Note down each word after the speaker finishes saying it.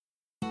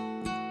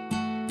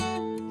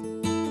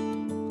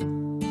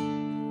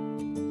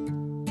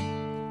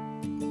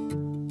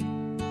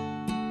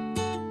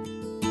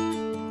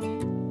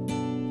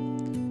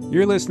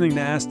You're listening to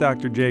Ask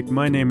Dr. Jake.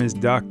 My name is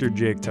Dr.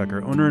 Jake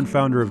Tucker, owner and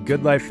founder of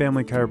Good Life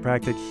Family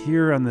Chiropractic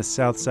here on the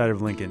south side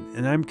of Lincoln.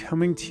 And I'm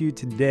coming to you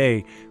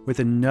today with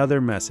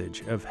another message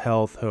of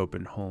health, hope,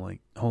 and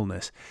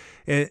wholeness.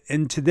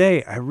 And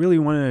today, I really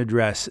want to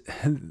address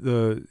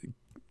the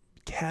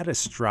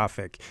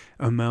catastrophic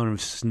amount of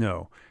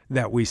snow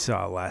that we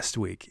saw last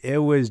week. It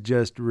was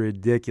just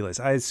ridiculous.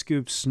 I had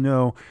scooped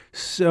snow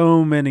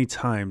so many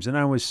times, and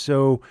I was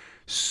so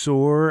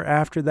sore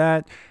after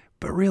that,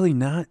 but really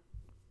not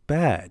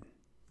bad,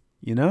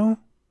 you know?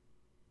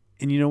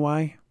 And you know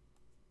why?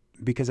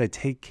 Because I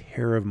take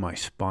care of my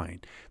spine,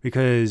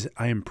 because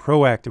I am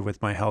proactive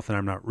with my health and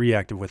I'm not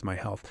reactive with my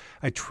health.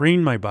 I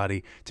train my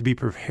body to be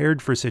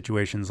prepared for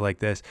situations like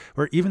this,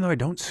 where even though I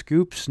don't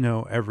scoop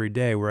snow every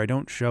day, where I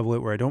don't shovel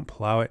it, where I don't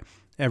plow it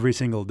every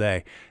single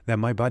day, that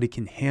my body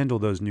can handle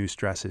those new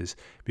stresses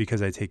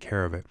because I take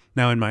care of it.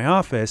 Now, in my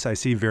office, I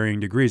see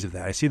varying degrees of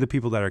that. I see the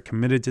people that are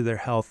committed to their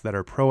health, that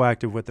are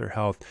proactive with their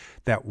health,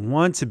 that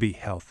want to be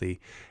healthy.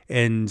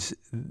 And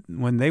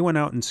when they went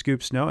out and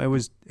scooped snow, it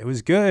was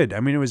good. I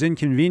mean, it was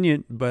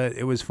inconvenient, but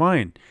it was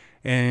fine.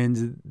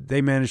 And they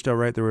managed all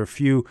right. There were a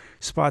few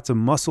spots of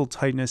muscle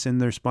tightness in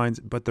their spines,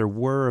 but there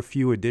were a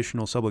few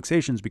additional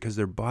subluxations because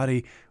their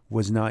body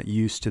was not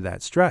used to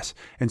that stress.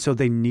 And so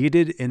they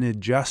needed an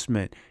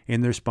adjustment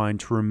in their spine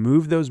to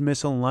remove those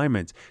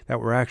misalignments that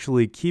were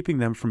actually keeping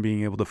them from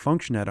being able to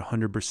function at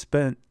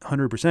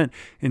 100%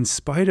 in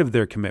spite of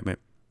their commitment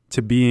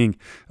to being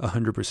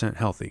 100%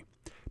 healthy.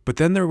 But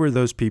then there were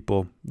those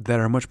people that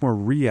are much more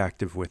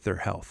reactive with their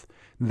health,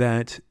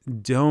 that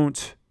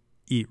don't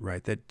eat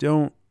right, that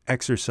don't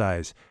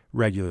exercise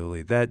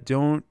regularly, that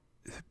don't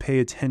pay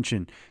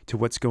attention to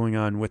what's going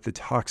on with the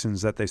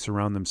toxins that they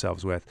surround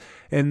themselves with,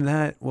 and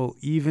that will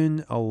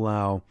even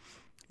allow,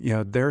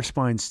 their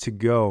spines to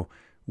go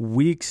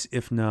weeks,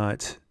 if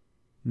not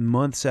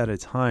months at a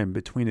time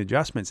between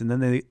adjustments. And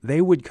then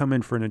they would come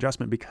in for an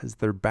adjustment because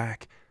their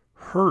back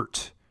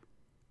hurt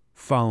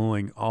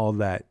following all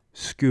that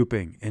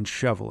scooping and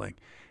shoveling.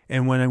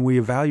 And when we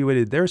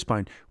evaluated their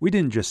spine, we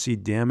didn't just see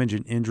damage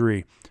and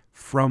injury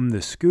from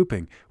the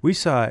scooping. We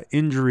saw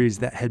injuries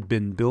that had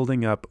been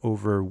building up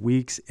over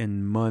weeks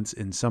and months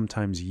and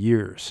sometimes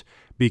years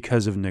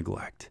because of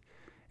neglect.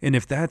 And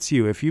if that's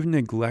you, if you've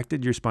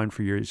neglected your spine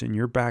for years and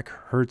your back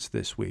hurts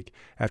this week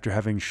after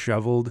having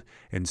shoveled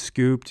and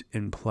scooped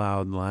and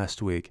plowed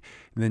last week,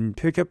 then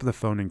pick up the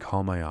phone and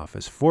call my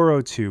office,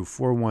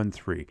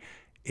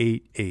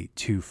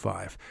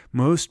 402-413-8825.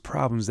 Most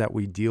problems that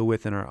we deal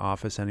with in our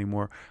office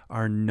anymore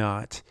are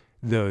not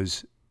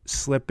those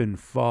slip and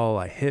fall.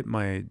 I hit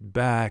my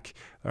back,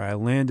 or I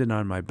landed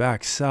on my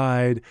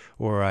backside,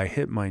 or I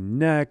hit my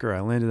neck, or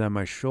I landed on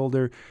my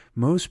shoulder.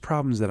 Most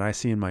problems that I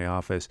see in my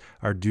office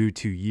are due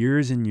to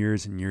years and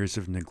years and years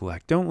of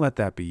neglect. Don't let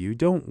that be you.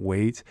 Don't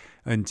wait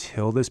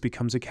until this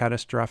becomes a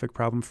catastrophic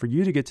problem. For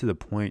you to get to the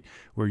point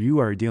where you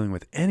are dealing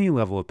with any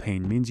level of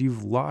pain means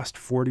you've lost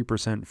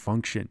 40%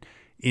 function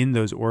in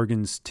those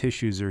organs,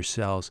 tissues, or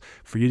cells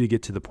for you to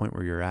get to the point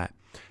where you're at.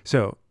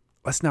 So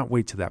let's not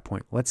wait to that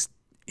point. Let's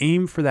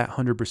aim for that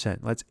 100%.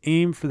 Let's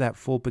aim for that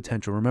full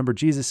potential. Remember,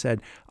 Jesus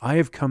said, I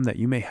have come that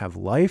you may have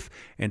life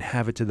and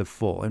have it to the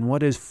full. And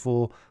what is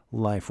full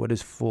life? What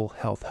is full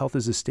health? Health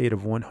is a state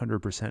of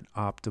 100%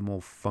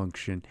 optimal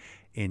function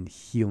and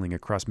healing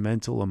across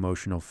mental,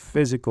 emotional,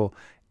 physical,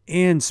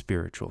 and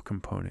spiritual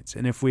components.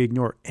 And if we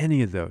ignore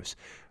any of those,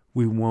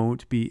 we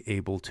won't be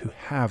able to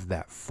have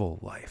that full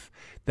life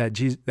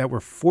that we're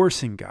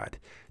forcing God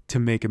to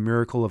make a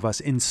miracle of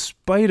us in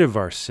spite of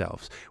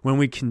ourselves. When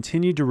we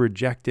continue to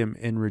reject him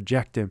and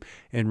reject him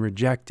and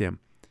reject him,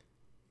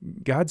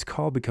 God's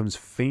call becomes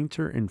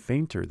fainter and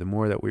fainter the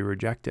more that we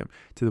reject him,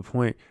 to the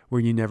point where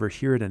you never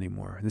hear it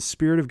anymore. The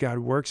Spirit of God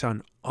works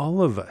on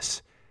all of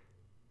us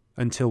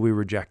until we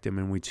reject him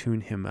and we tune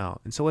him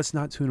out. And so let's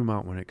not tune him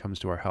out when it comes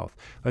to our health.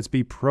 Let's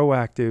be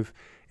proactive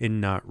and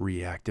not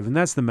reactive. And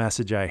that's the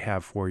message I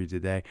have for you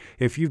today.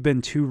 If you've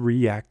been too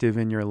reactive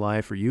in your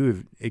life, or you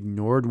have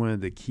ignored one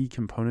of the key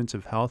components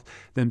of health,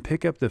 then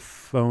pick up the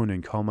phone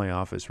and call my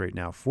office right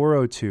now,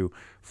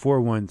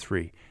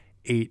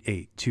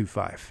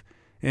 402-413-8825.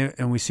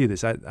 And we see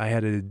this. I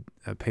had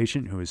a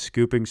patient who was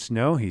scooping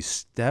snow. He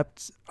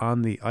stepped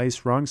on the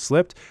ice wrong,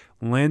 slipped,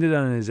 landed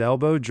on his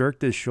elbow,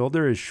 jerked his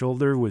shoulder. His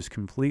shoulder was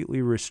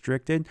completely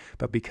restricted,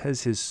 but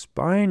because his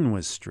spine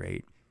was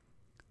straight,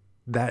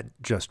 that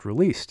just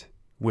released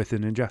with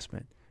an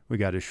adjustment. We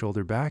got his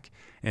shoulder back,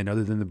 and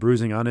other than the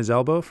bruising on his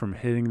elbow from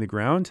hitting the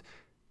ground,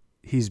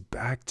 he's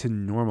back to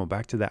normal,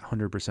 back to that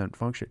 100%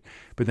 function.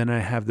 But then I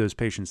have those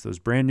patients, those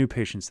brand new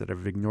patients that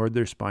have ignored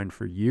their spine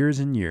for years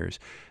and years,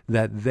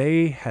 that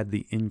they had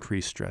the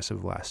increased stress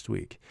of last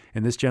week.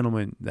 And this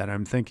gentleman that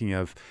I'm thinking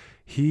of,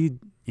 he's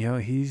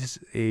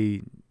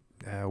a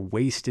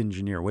waste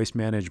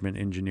management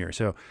engineer.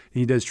 So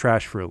he does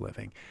trash for a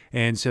living.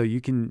 And so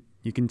you can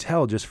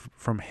tell just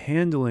from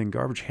handling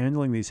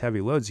these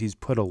heavy loads, he's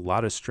put a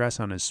lot of stress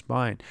on his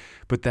spine,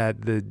 but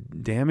that the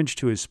damage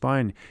to his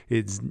spine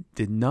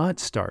did not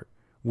start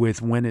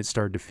with when it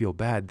started to feel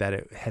bad, that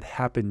it had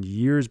happened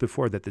years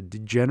before, that the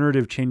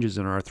degenerative changes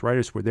in our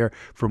arthritis were there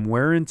from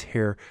wear and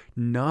tear,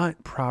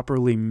 not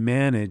properly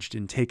managed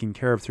and taken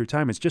care of through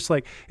time. It's just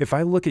like if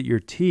I look at your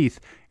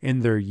teeth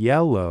and they're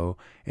yellow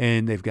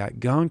and they've got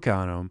gunk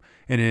on them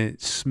and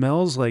it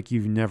smells like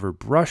you've never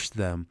brushed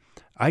them,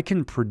 I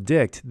can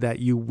predict that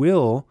you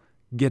will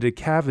get a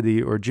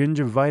cavity or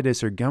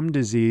gingivitis or gum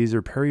disease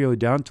or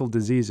periodontal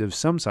disease of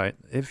some sort,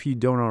 if you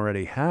don't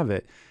already have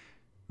it,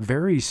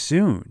 very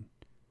soon.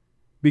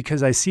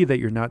 Because I see that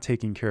you're not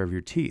taking care of your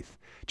teeth.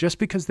 Just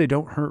because they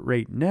don't hurt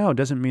right now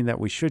doesn't mean that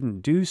we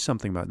shouldn't do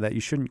something about it, that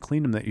you shouldn't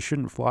clean them, that you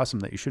shouldn't floss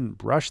them, that you shouldn't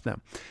brush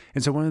them.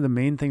 And so one of the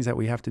main things that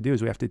we have to do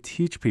is we have to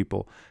teach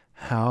people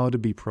how to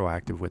be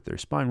proactive with their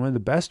spine. One of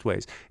the best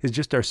ways is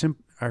just our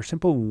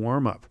simple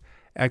warm-up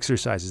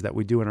exercises that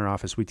we do in our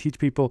office. We teach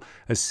people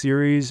a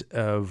series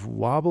of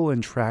wobble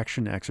and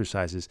traction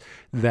exercises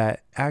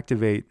that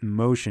activate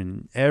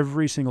motion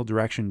every single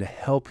direction to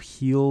help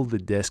heal the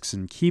discs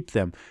and keep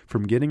them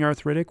from getting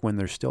arthritic when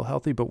they're still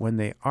healthy, but when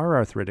they are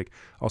arthritic,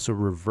 also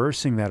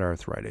reversing that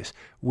arthritis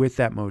with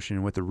that motion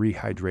and with the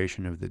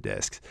rehydration of the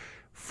discs.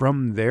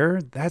 From there,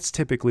 that's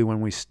typically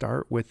when we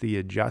start with the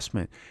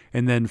adjustment.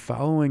 And then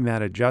following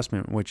that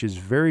adjustment, which is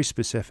very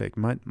specific,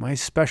 my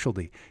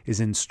specialty is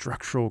in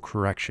structural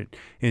correction,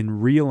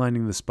 in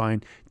realigning the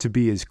spine to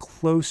be as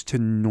close to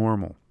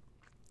normal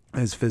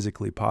as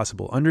physically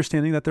possible,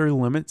 understanding that there are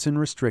limits and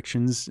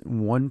restrictions,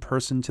 one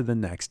person to the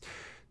next,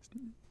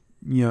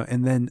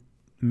 and then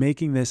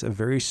making this a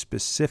very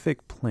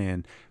specific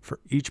plan for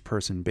each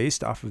person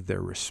based off of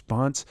their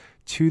response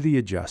to the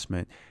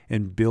adjustment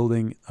and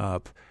building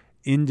up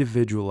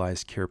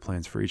individualized care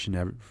plans for each and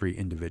every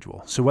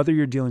individual. So whether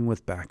you're dealing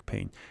with back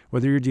pain,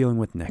 whether you're dealing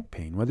with neck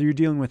pain, whether you're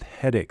dealing with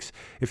headaches,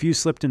 if you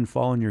slipped and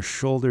fall and your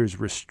shoulder's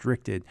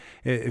restricted,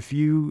 if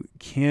you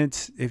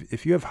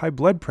have high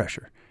blood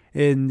pressure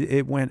and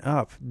it went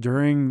up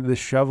during the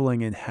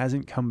shoveling and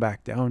hasn't come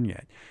back down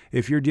yet,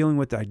 if you're dealing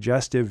with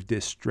digestive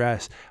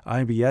distress,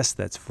 IBS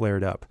that's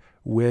flared up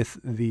with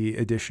the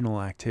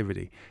additional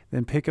activity,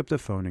 then pick up the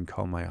phone and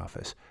call my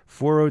office,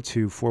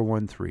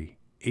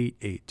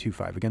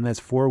 402-413-8825. Again, that's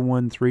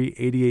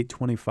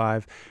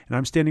 413-8825. And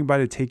I'm standing by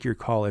to take your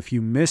call. If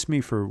you miss me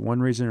for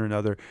one reason or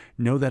another,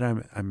 know that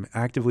I'm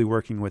actively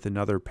working with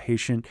another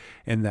patient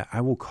and that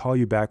I will call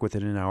you back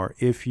within an hour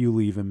if you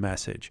leave a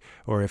message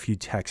or if you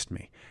text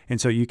me. And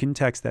so you can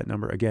text that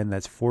number. Again,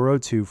 that's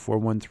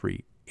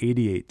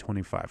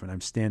 402-413-8825. And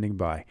I'm standing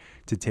by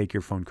to take your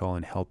phone call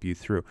and help you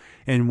through.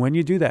 And when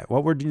you do that,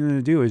 what we're going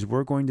to do is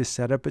we're going to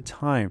set up a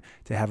time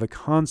to have a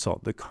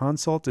consult. The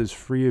consult is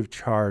free of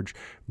charge,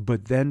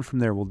 but then from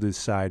there we'll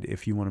decide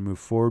if you want to move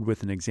forward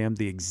with an exam.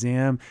 The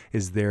exam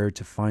is there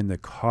to find the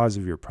cause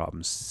of your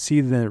problems,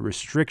 see the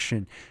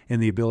restriction in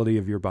the ability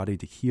of your body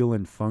to heal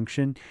and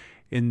function.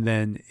 And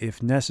then,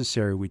 if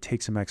necessary, we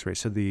take some x-rays.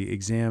 So the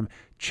exam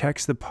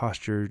checks the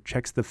posture,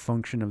 checks the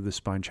function of the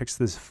spine, checks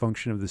the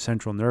function of the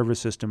central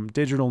nervous system,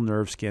 digital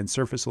nerve scan,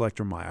 surface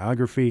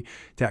electromyography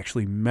to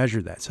actually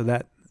measure that. So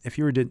that if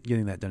you were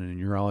getting that done in a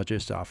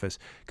neurologist's office,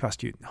 it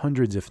cost you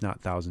hundreds, if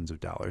not thousands of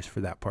dollars for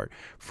that part.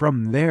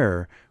 From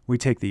there, we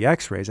take the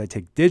x-rays. I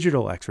take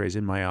digital x-rays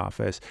in my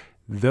office.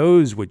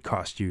 Those would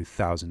cost you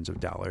thousands of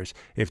dollars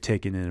if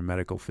taken in a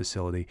medical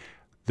facility.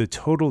 The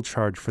total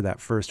charge for that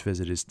first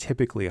visit is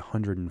typically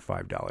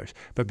 $105.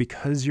 But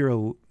because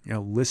you're a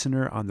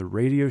listener on the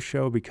radio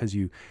show, because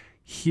you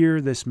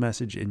hear this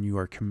message and you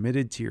are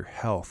committed to your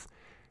health,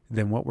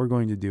 then what we're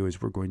going to do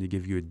is we're going to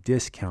give you a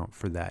discount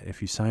for that.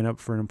 If you sign up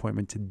for an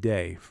appointment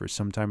today for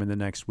sometime in the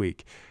next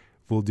week,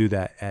 we'll do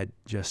that at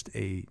just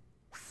a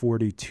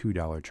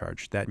 $42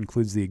 charge. That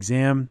includes the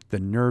exam, the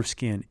nerve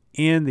scan,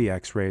 and the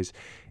x-rays.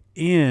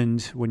 And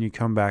when you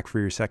come back for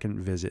your second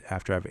visit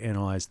after I've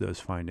analyzed those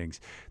findings,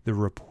 the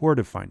report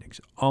of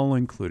findings, all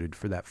included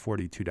for that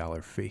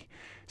 $42 fee.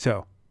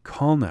 So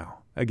call now.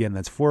 Again,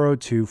 that's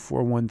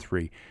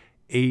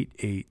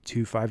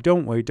 402-413-8825.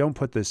 Don't wait. Don't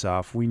put this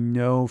off. We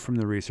know from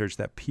the research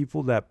that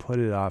people that put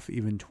it off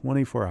even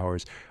 24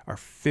 hours are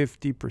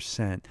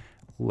 50%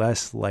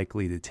 less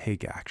likely to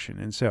take action.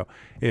 And so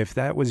if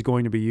that was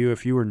going to be you,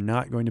 if you were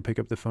not going to pick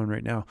up the phone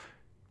right now,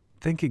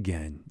 think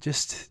again.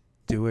 Just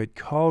do it.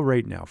 Call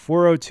right now,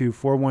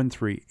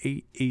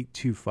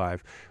 402-413-8825.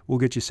 We'll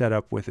get you set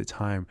up with a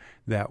time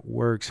that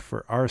works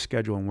for our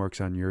schedule and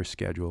works on your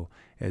schedule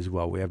as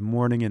well. We have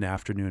morning and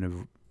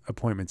afternoon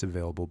appointments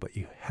available, but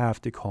you have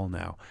to call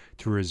now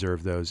to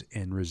reserve those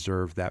and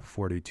reserve that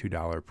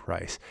 $42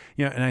 price.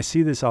 And I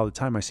see this all the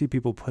time. I see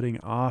people putting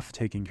off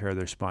taking care of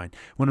their spine.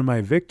 One of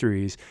my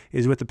victories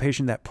is with the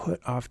patient that put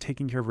off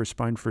taking care of her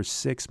spine for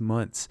 6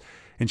 months.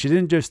 And she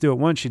didn't just do it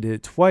once, she did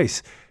it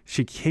twice.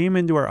 She came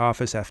into our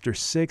office after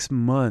 6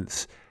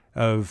 months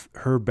of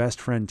her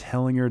best friend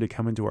telling her to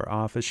come into our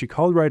office. She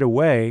called right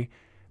away,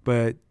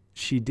 but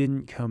she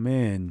didn't come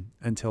in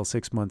until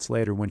 6 months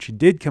later. When she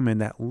did come in,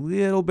 that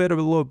little bit of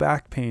a low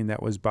back pain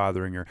that was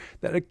bothering her,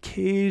 that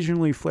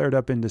occasionally flared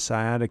up into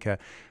sciatica,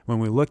 when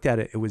we looked at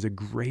it, it was a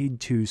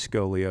grade 2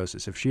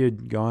 scoliosis. If she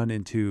had gone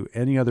into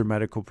any other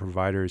medical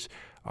provider's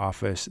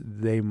office,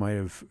 they might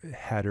have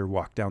had her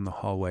walk down the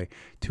hallway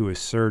to a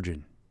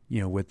surgeon,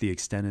 with the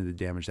extent of the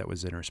damage that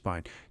was in her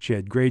spine. She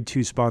had grade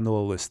 2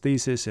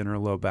 spondylolisthesis in her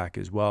low back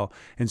as well.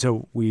 And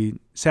so we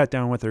sat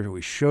down with her,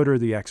 we showed her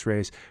the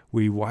x-rays,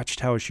 we watched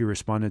how she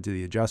responded to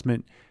the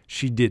adjustment.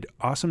 She did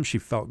awesome. She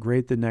felt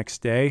great the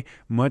next day,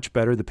 much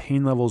better. The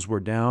pain levels were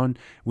down.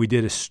 We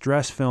did a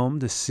stress film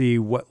to see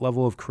what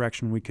level of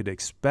correction we could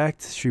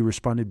expect. She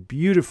responded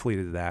beautifully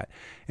to that.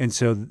 And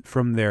so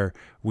from there,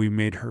 we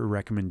made her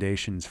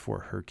recommendations for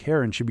her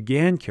care, and she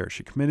began care.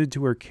 She committed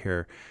to her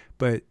care.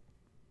 But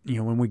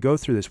when we go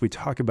through this, we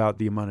talk about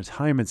the amount of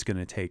time it's going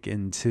to take,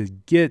 and to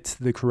get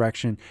the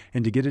correction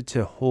and to get it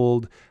to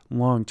hold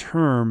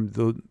long-term,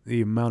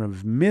 the amount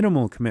of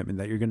minimal commitment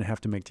that you're going to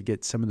have to make to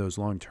get some of those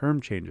long-term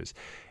changes.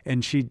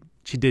 And she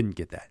didn't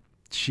get that.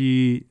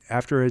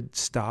 After it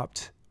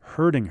stopped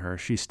hurting her,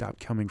 she stopped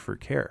coming for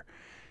care.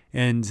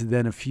 And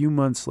then a few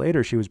months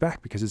later, she was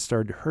back because it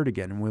started to hurt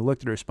again. And we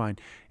looked at her spine,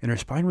 and her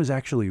spine was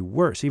actually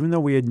worse. Even though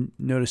we had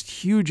noticed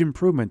huge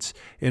improvements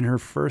in her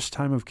first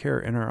time of care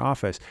in our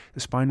office, the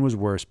spine was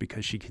worse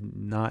because she could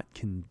not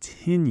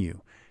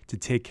continue to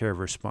take care of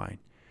her spine.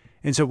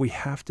 And so we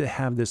have to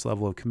have this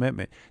level of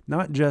commitment,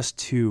 not just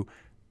to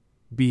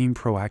being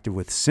proactive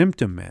with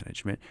symptom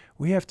management.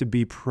 We have to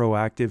be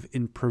proactive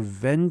in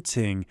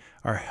preventing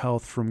our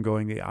health from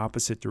going the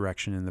opposite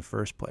direction in the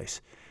first place.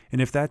 And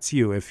if that's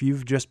you, if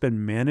you've just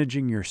been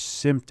managing your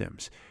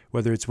symptoms,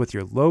 whether it's with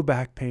your low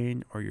back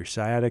pain or your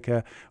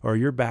sciatica, or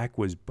your back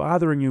was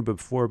bothering you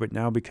before, but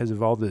now because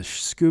of all the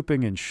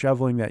scooping and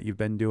shoveling that you've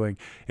been doing,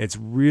 it's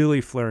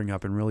really flaring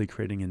up and really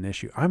creating an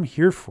issue, I'm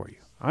here for you.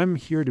 I'm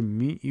here to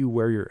meet you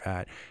where you're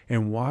at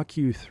and walk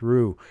you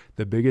through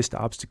the biggest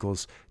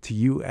obstacles to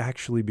you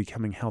actually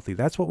becoming healthy.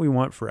 That's what we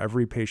want for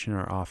every patient in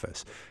our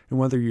office. And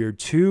whether you're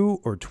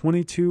 2 or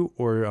 22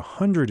 or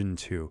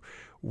 102,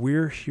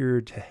 we're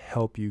here to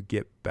help you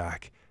get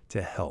back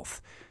to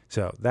health.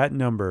 So that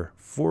number,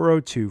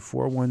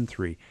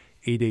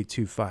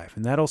 402-413-8825.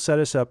 And that'll set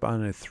us up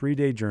on a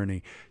 3-day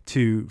journey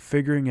to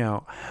figuring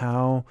out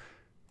how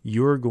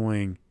you're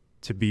going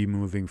to be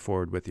moving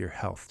forward with your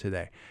health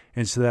today.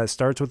 And so that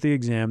starts with the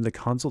exam, the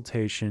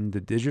consultation, the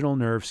digital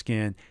nerve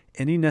scan,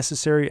 any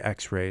necessary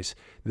x-rays,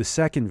 the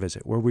second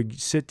visit where we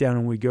sit down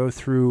and we go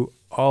through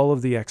all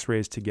of the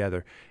x-rays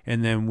together,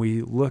 and then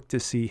we look to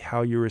see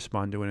how you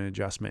respond to an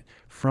adjustment.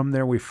 From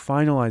there, we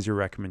finalize your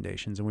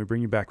recommendations, and we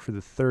bring you back for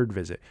the third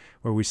visit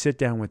where we sit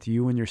down with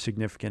you and your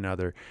significant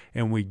other,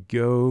 and we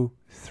go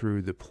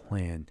through the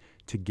plan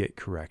to get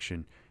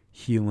correction,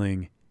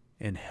 healing,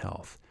 and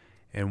health.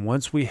 And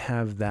once we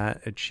have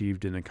that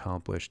achieved and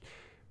accomplished,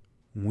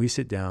 we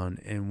sit down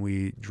and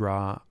we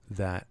draw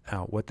that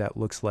out, what that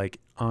looks like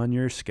on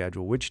your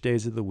schedule, which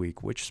days of the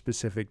week, which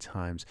specific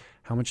times,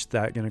 how much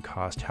that's going to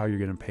cost, how you're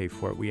going to pay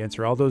for it. We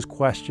answer all those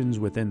questions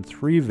within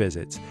 3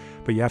 visits,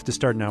 but you have to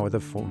start now with a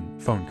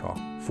phone call,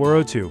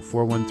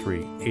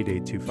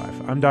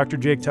 402-413-8825. I'm Dr.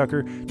 Jake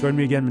Tucker. Join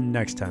me again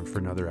next time for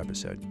another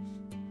episode.